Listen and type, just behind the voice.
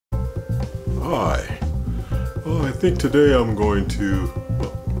Hi. Well, I think today I'm going to,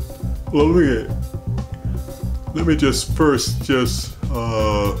 well, let me just first let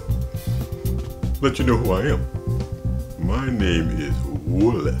you know who I am. My name is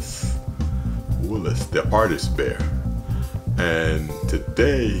Willis the artist bear, and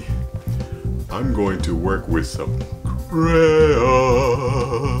today I'm going to work with some crayons.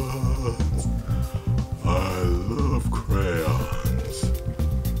 I love crayons.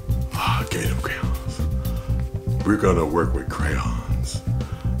 Game of crayons. We're gonna work with crayons,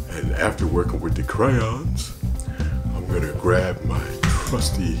 and after working with the crayons, I'm gonna grab my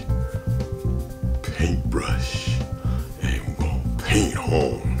trusty paintbrush and we're gonna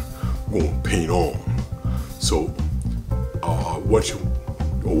paint on. So I want you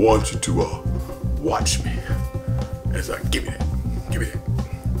to watch me as I give it.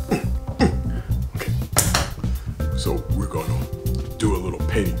 Okay. So we're gonna do a little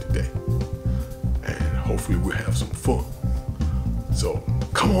painting today, and hopefully we'll have some fun. So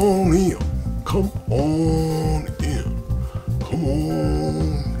come on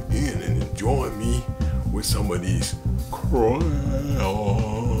in and join me with some of these crayons.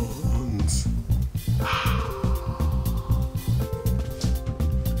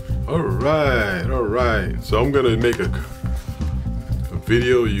 All right. So I'm gonna make a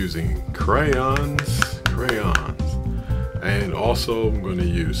video using crayons, and also I'm gonna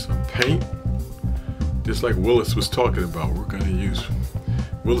use some paint, just like Willis was talking about.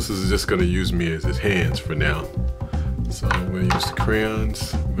 Willis is just gonna use me as his hands for now. So I'm gonna use the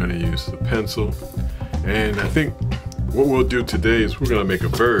crayons, I'm gonna use the pencil, and I think what we'll do today is we're gonna make a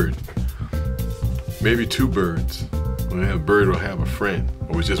bird, maybe two birds. A bird will have a friend.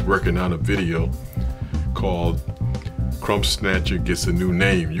 I was just working on a video called Crumb Snatcher Gets a New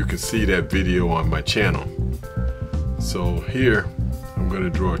Name. You can see that video on my channel. So here I'm going to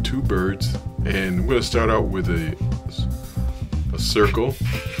draw two birds, and I'm going to start out with a circle,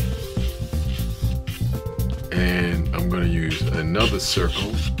 and I'm going to use another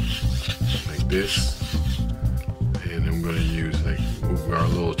circle like this, and I'm going to use like our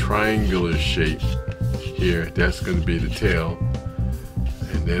little triangular shape here. That's going to be the tail,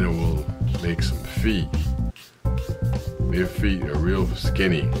 and then it will make some feet. Their feet are real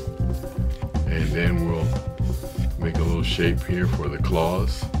skinny, and then we'll make a little shape here for the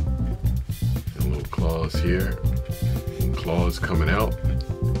claws, and little claws here, and claws coming out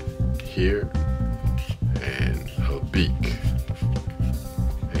here, and a beak,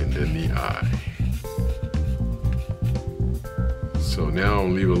 and then the eye. So now I'll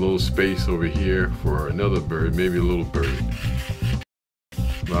leave a little space over here for another bird, maybe a little bird.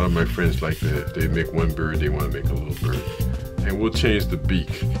 A lot of my friends like that. If they make one bird, they want to make a little bird. And we'll change the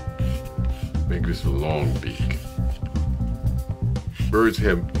beak. Make this a long beak. Birds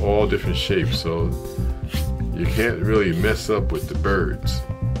have all different shapes, so you can't really mess up with the birds.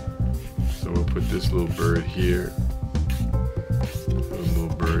 So we'll put this little bird here. A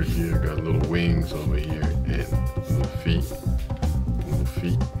little bird here, got little wings over here, and little feet.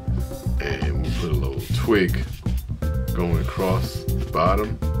 And we'll put a little twig going across the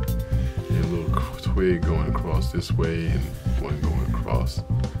bottom, and a little twig going across this way, and one going across.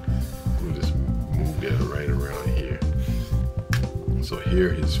 We'll just move that right around here. So here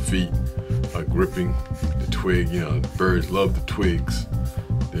his feet are gripping the twig. You know, birds love the twigs.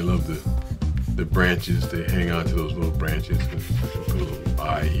 They love the branches. They hang on to those little branches. We'll put a little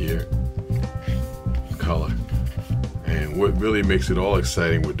eye here, color. And what really makes it all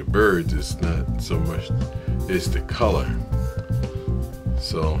exciting with the birds is not so much, it's the color.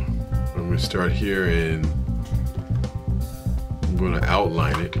 So I'm going to start here, and I'm going to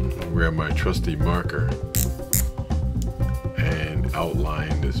outline it. I'll grab my trusty marker and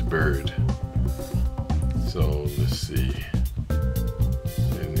outline this bird. So let's see.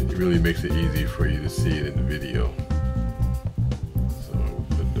 And it really makes it easy for you to see it in the video. So we'll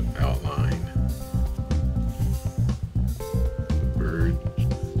put the outline.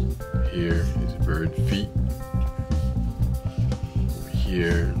 Here is bird feet. Over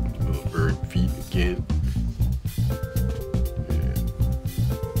here, little bird feet again. And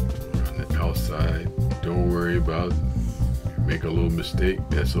on the outside, don't worry about it. Make a little mistake,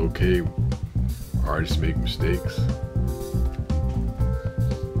 that's okay. Artists make mistakes.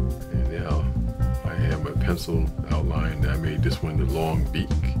 And now I have my pencil outlined. I made this one the long beak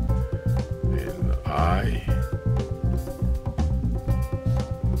and the eye.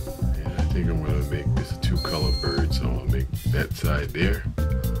 I think I'm going to make this a two-color bird, so I'll make that side there.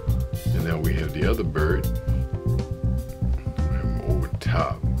 And now we have the other bird. I'm over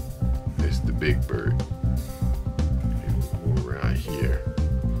top. It's the big bird. And around here.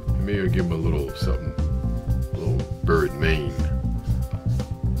 maybe I'll give him a little something, a little bird mane.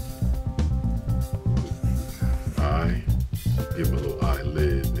 Eye, give him a little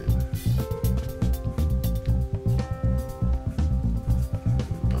eyelid.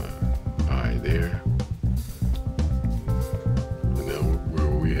 Eye there. And now where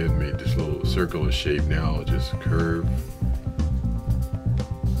we had made this little circular shape, now I'll just curve.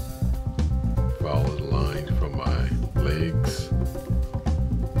 Follow the line from my legs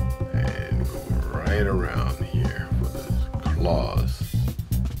and go right around here for the claws.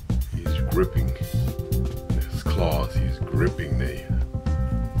 He's gripping his claws. He's gripping the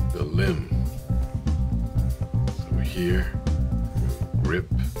limb. So here, grip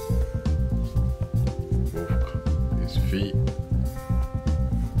both his feet.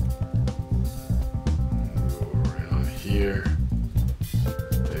 Go around here.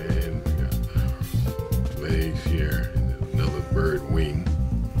 Legs here, and another bird wing.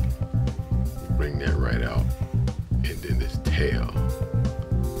 Bring that right out. And then this tail.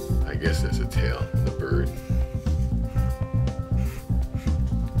 I guess that's a tail, the bird.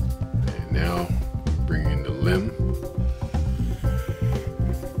 And now bring in the limb.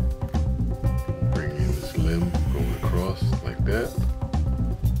 Bring in this limb going across like that.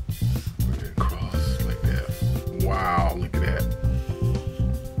 Bring it across like that. Wow, look at that.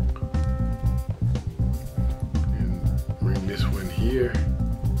 This one here,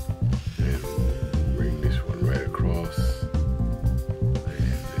 and bring this one right across,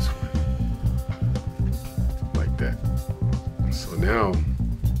 and this one like that. So now,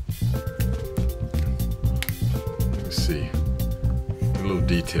 let's see, a little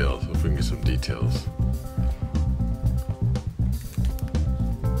details. If we can get some details.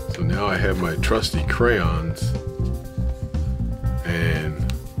 So now I have my trusty crayons,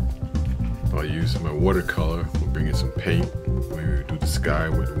 and I'll use my watercolor. We'll bring in some paint. We'll do the sky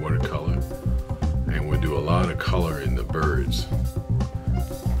with the watercolor, and we'll do a lot of color in the birds.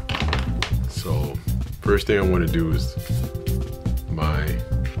 So first thing I want to do is I'm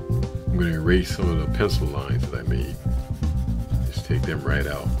going to erase some of the pencil lines that I made. Just take them right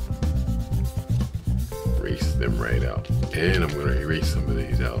out. Erase them right out. And I'm going to erase some of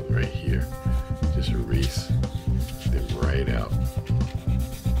these out right here. Just erase them right out.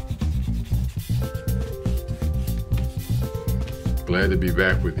 Glad to be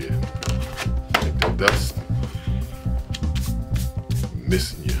back with you. Take the dust.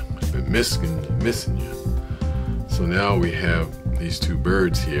 Missing you. I've been missing you. So now we have these two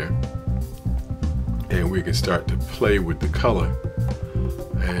birds here, and we can start to play with the color.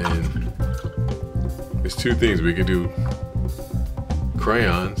 And there's two things we can do.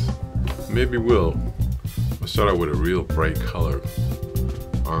 Crayons. Maybe we'll start out with a real bright color,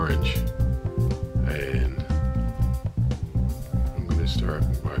 orange, and start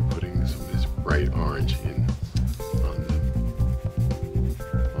by putting some of this bright orange in on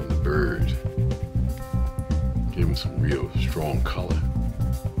the bird. Give him some real strong color.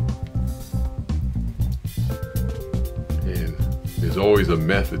 And there's always a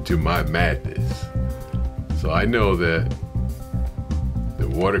method to my madness. So I know that the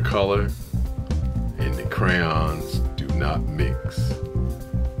watercolor and the crayons do not mix.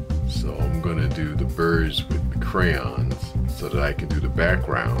 So I'm gonna do the birds with the crayons, so that I can do the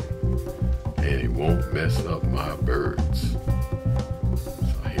background and it won't mess up my birds.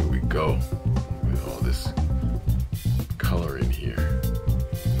 So here we go with all this color in here.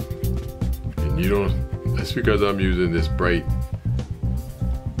 And you don't, that's because I'm using this bright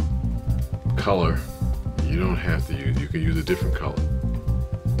color. You don't have to use, you can use a different color.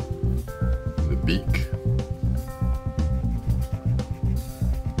 The beak.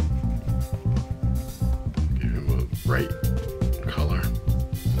 Give him a bright color,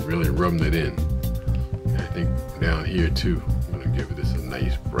 really rubbing it in. And I think down here too, I'm going to give this a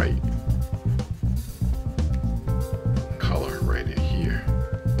nice bright color right in here.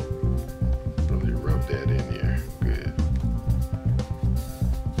 Really rub that in there. Good.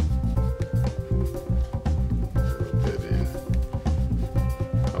 Rub that in.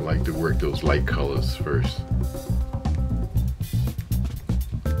 I like to work those light colors first.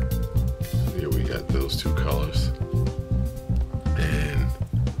 Here we got those two colors. And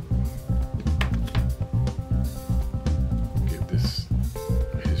get his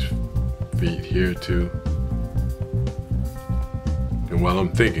feet here too. And while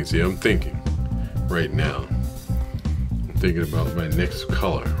I'm thinking, I'm thinking right now. I'm thinking about my next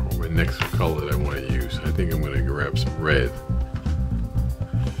color, or my next color that I want to use. I think I'm going to grab some red.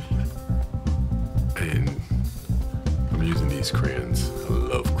 And I'm using these crayons. I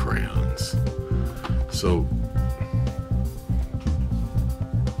love crayons. So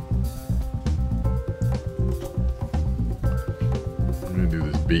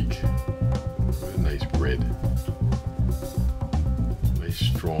beak. A nice red. Nice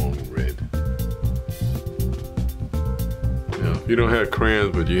strong red. Now, if you don't have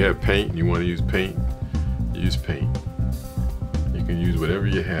crayons but you have paint and you want to use paint, use paint. You can use whatever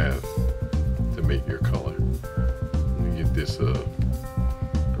you have to make your color. Let me get this a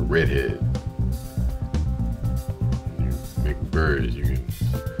redhead. When you make birds, you can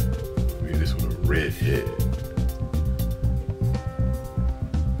make this one a redhead.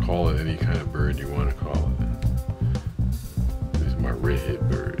 Call it any kind of bird you want to call it. This is my redhead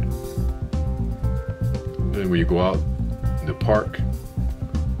bird. Then when you go out in the park,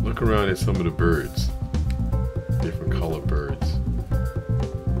 look around at some of the birds, different color birds,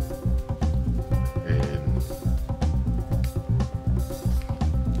 and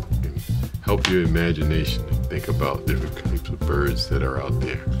you can help your imagination think about different types of birds that are out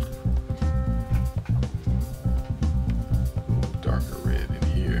there. A little darker red in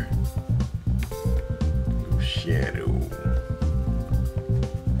here, a little shadow.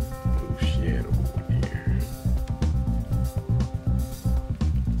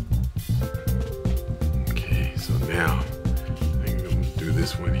 Now, I think I'm going to do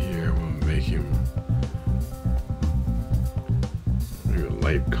this one here. I'm going to make him maybe a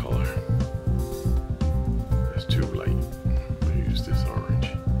light color. That's too light. I'll use this orange.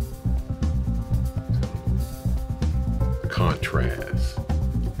 Contrast. So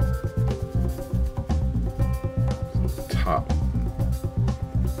the top,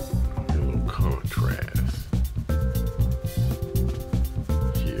 a little contrast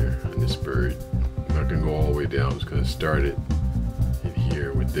here on this bird. I'm not going to go all the way down. I'm just going to start it in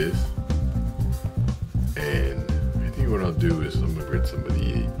here with this. And I think what I'll do is I'm going to get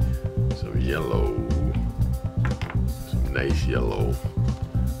some yellow, some nice yellow,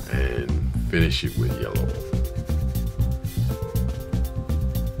 and finish it with yellow.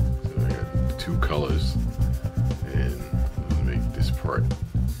 So I got two colors, and I'm going to make this part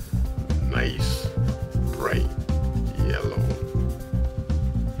nice, bright yellow.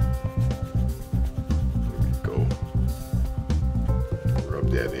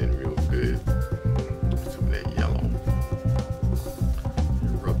 That in real good. Some of that yellow.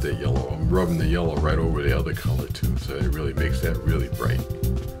 Rub that yellow. I'm rubbing the yellow right over the other color too, so it really makes that really bright.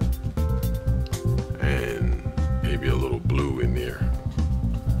 And maybe a little blue in there.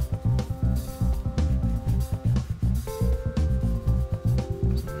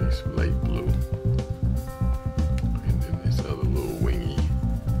 Some nice light blue. And then this other little wingy.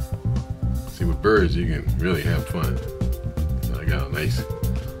 See, with birds you can really have fun. So I got a nice.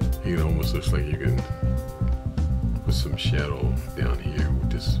 It almost looks like you can put some shadow down here with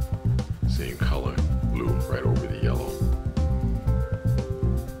this same color, blue, right over the yellow.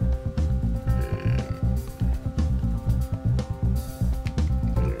 And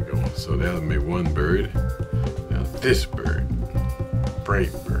there you go. So that'll make one bird. Now this bird,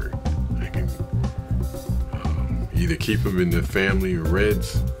 bright bird, I can either keep them in the family of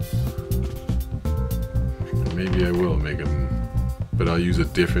reds. Maybe I will make them. But I'll use a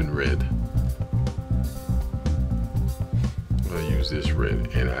different red. I'll use this red,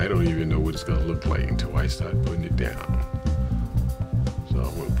 and I don't even know what it's gonna look like until I start putting it down. So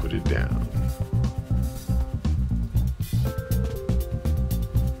I'm gonna put it down.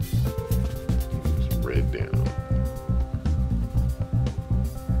 Some red down.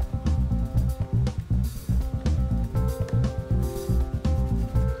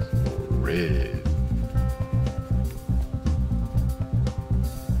 Some more red.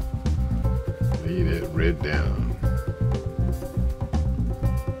 Lay that red down.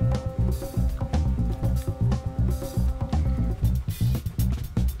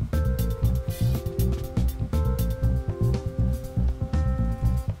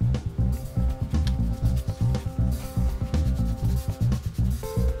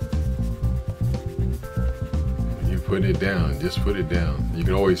 When you put it down, just put it down. You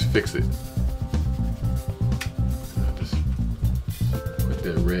can always fix it. Just put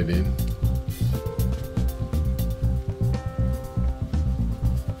that red in.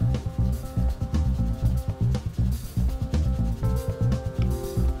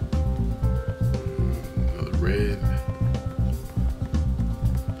 Red,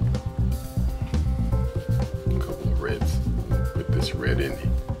 a couple of reds. Put this red in.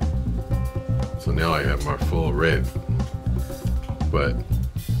 So now I have my full red, but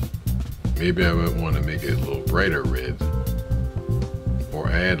maybe I might want to make it a little brighter red, or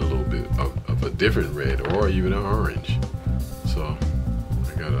add a little bit of a different red, or even an orange. So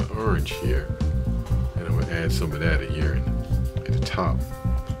I got an orange here, and I'm gonna add some of that in here at the top.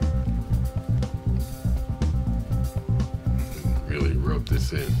 Really rub this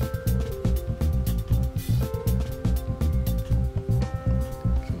this in.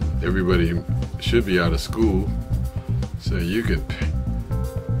 Everybody should be out of school, so you could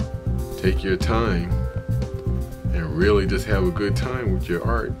take your time and really just have a good time with your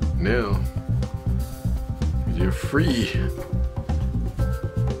art now. You're free.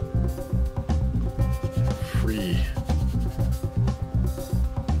 Free.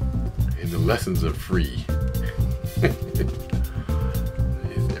 And the lessons are free.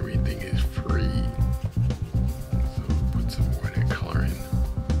 Everything is free. So put some more of that color in.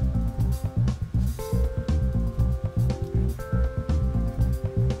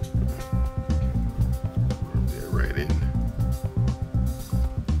 Rub that right in.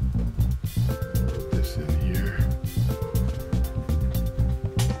 Rub this in here.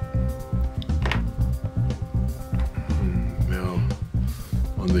 Now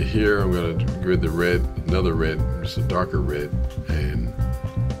on the here, I'm gonna get the red, another red, just a darker red, and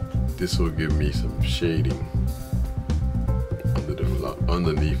this will give me some shading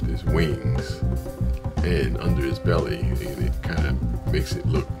underneath his wings and under his belly, and it kind of makes it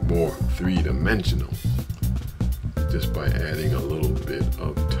look more three-dimensional just by adding a little bit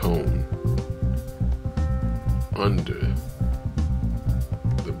of tone under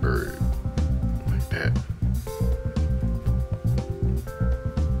the bird like that.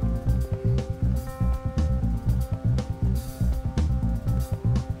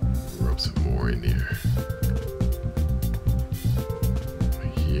 Rub some more in there.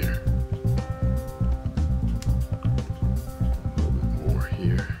 Right here. A little bit more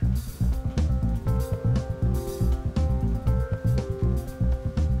here.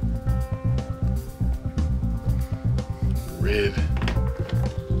 Red.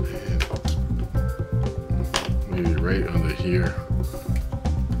 And maybe right under here.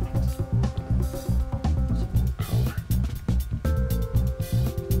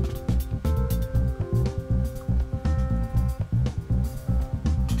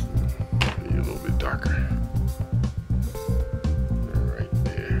 Darker. Right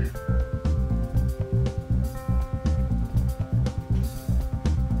there.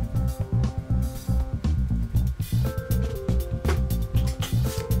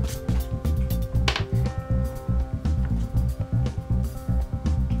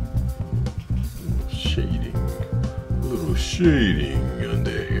 Little shading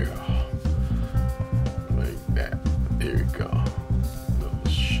under here. Like that. There we go. Little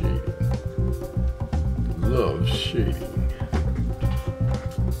shading. Love shading.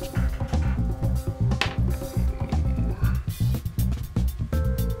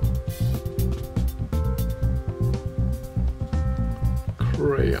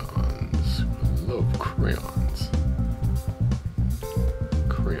 Crayons. I love crayons.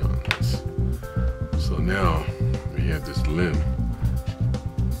 Crayons. So now we have this limb.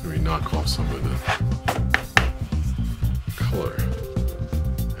 Let me knock off some of the color.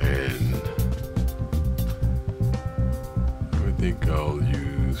 And I think I'll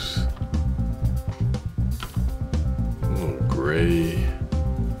use a little gray.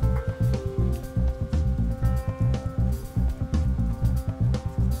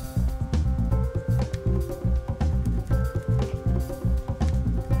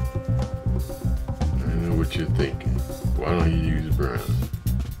 I know what you're thinking. Why don't you use brown?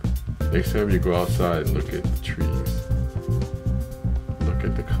 Next time you go outside and look at the trees, look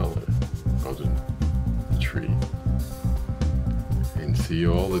at the color of the tree. And see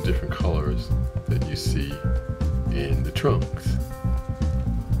all the different colors that you see in the trunks.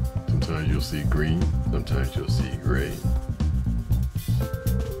 Sometimes you'll see green, sometimes you'll see gray.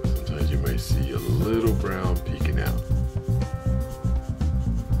 Sometimes you might see a little brown peeking out.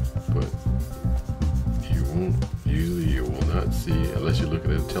 But usually you will not see, unless you're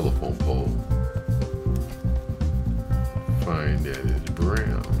looking at a telephone pole, find that it's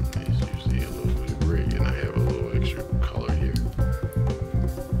brown. It's usually a little bit gray, and I have a little extra color here.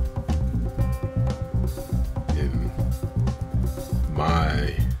 In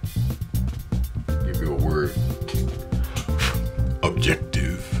my, give you a word,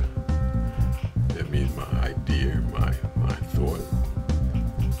 objective. That means my idea, my thought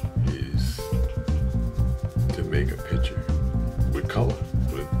is to make a picture with color,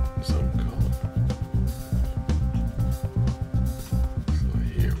 with some color. So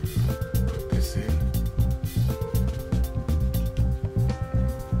here we're gonna put this in.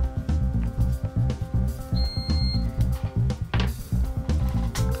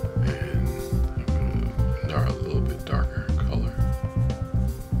 And I'm gonna a little bit darker color.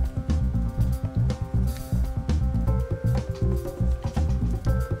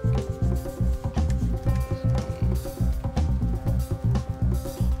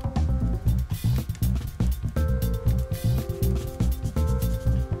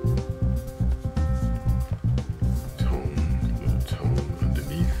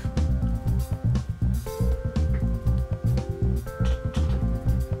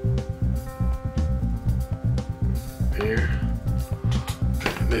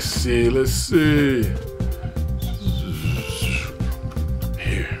 let's see.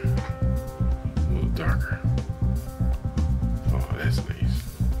 Here, a little darker. Oh, that's nice.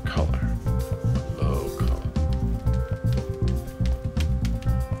 Color. Love color.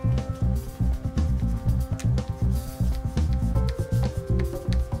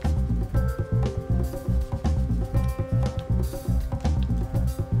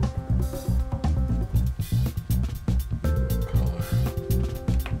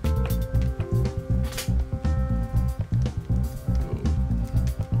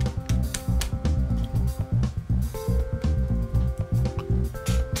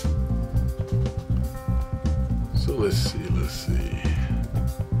 So let's see.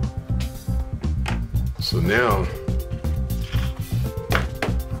 So now,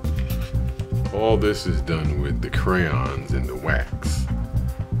 all this is done with the crayons and the wax.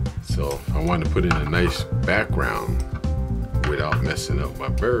 So if I want to put in a nice background without messing up my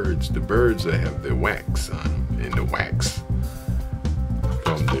birds, the birds that have the wax on them, and the wax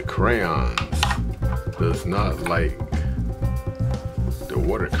from the crayons does not like the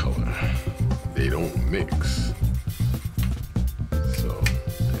watercolor. They don't mix. So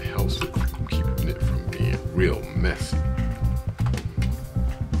it helps with keeping it from being real messy.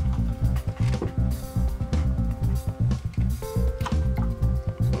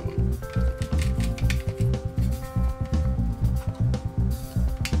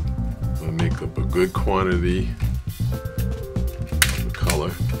 I'll make up a good quantity of the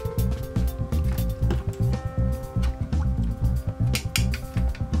color.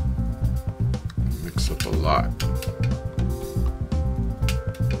 Mix up a lot.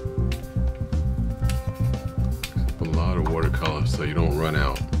 Watercolor so you don't run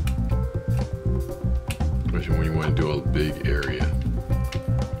out, especially when you want to do a big area.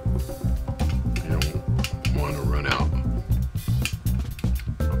 You don't want to run out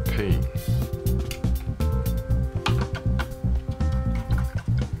of paint.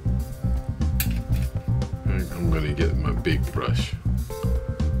 I'm going to get my big brush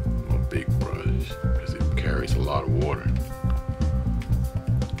because it carries a lot of water.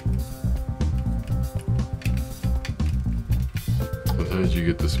 Sometimes you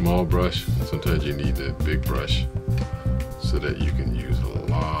get the small brush, and sometimes you need the big brush so that you can use a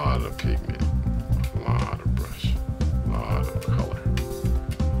lot of pigment, a lot of brush, a lot of color.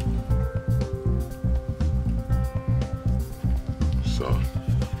 So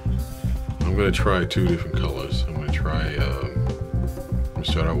I'm going to try two different colors. I'm going to try, I'm going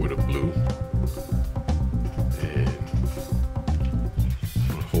to start out with a blue, and I'm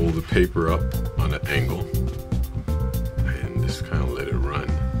going to hold the paper up on an angle. Just kind of let it run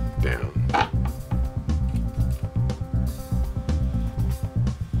down.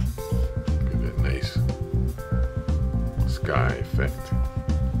 Get that nice sky effect.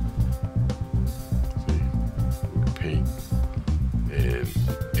 See, paint, and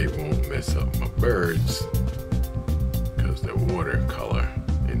it won't mess up my birds because the watercolor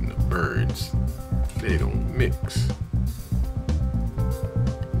and the birds, they don't mix.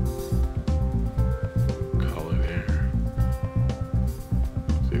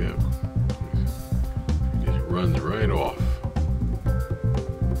 Runs right off.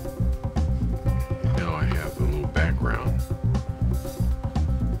 Now I have a little background.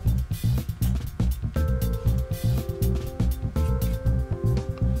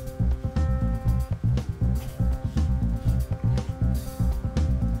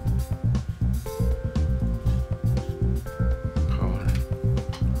 Color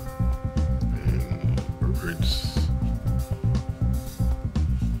and birds.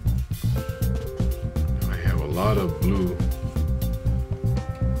 A lot of blue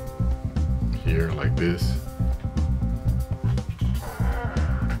here like this.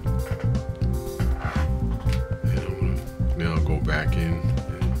 And I'm gonna now go back in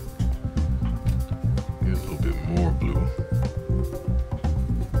and get a little bit more blue.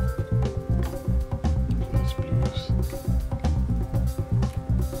 Those blues.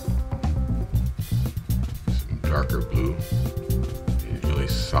 Some darker blue. And really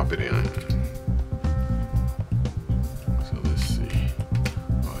sop it in.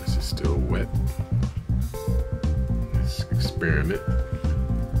 Still wet. Let's experiment.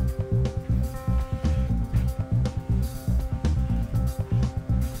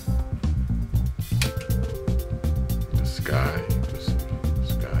 The sky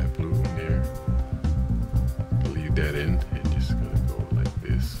blue in there. Leave that in and just gonna go like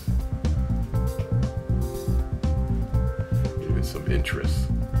this. Give it some interest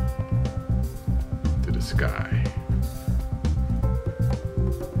to the sky.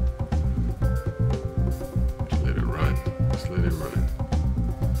 Let it run.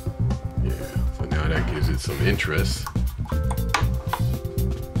 that gives it some interest.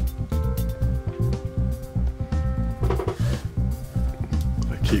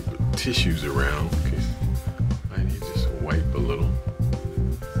 I keep tissues around because I need to just wipe a little.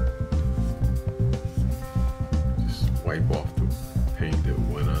 Just wipe off the paint that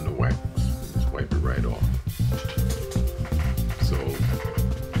went on the wax. Just wipe it right off. So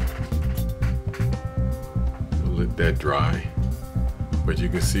we'll let that dry. But you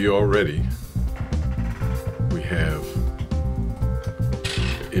can see already we have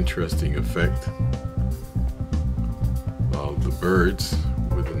an interesting effect of the birds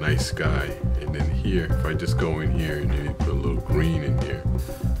with a nice sky. And then here, if I just go in here and maybe put a little green in here,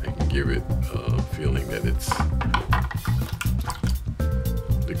 I can give it a feeling that it's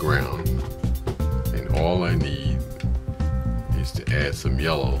the ground. And all I need is to add some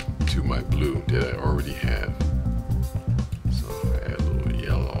yellow to my blue that I already have. So I add a little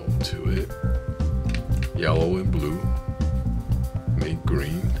yellow to it. Yellow and blue make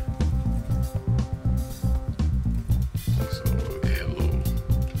green. So we'll add a little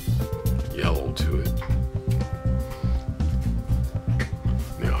yellow to it.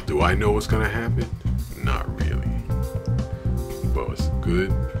 Now, do I know what's gonna happen? Not really. But it's good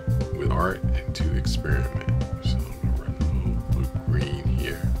with art and to experiment. So I'm gonna run a little green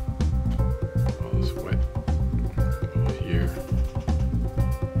here. Oh, it's wet. Over here.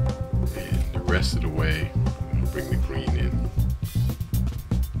 And the rest of the way, I'm gonna bring the green in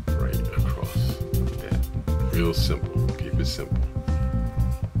right across that. Real simple. Keep it simple.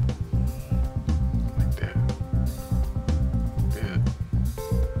 Like that. That.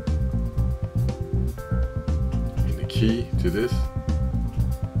 And the key to this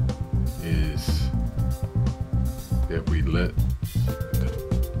is that we let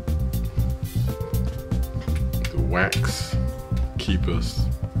the wax keep us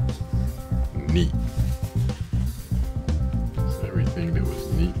neat. So everything that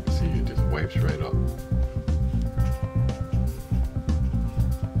was neat, see, it just wipes right up.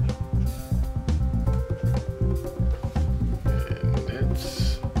 And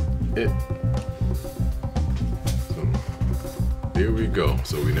that's it. So there we go.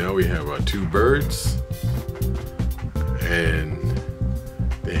 So now we have our two birds, and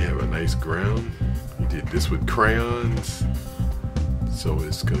they have a nice ground. We did this with crayons, so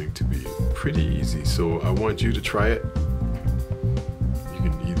it's going to be pretty easy. So I want you to try it. You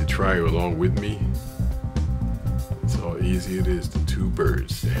can either try it along with me. That's how easy it is. The two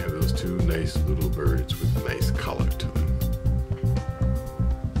birds. They have those two nice little birds with nice color to them.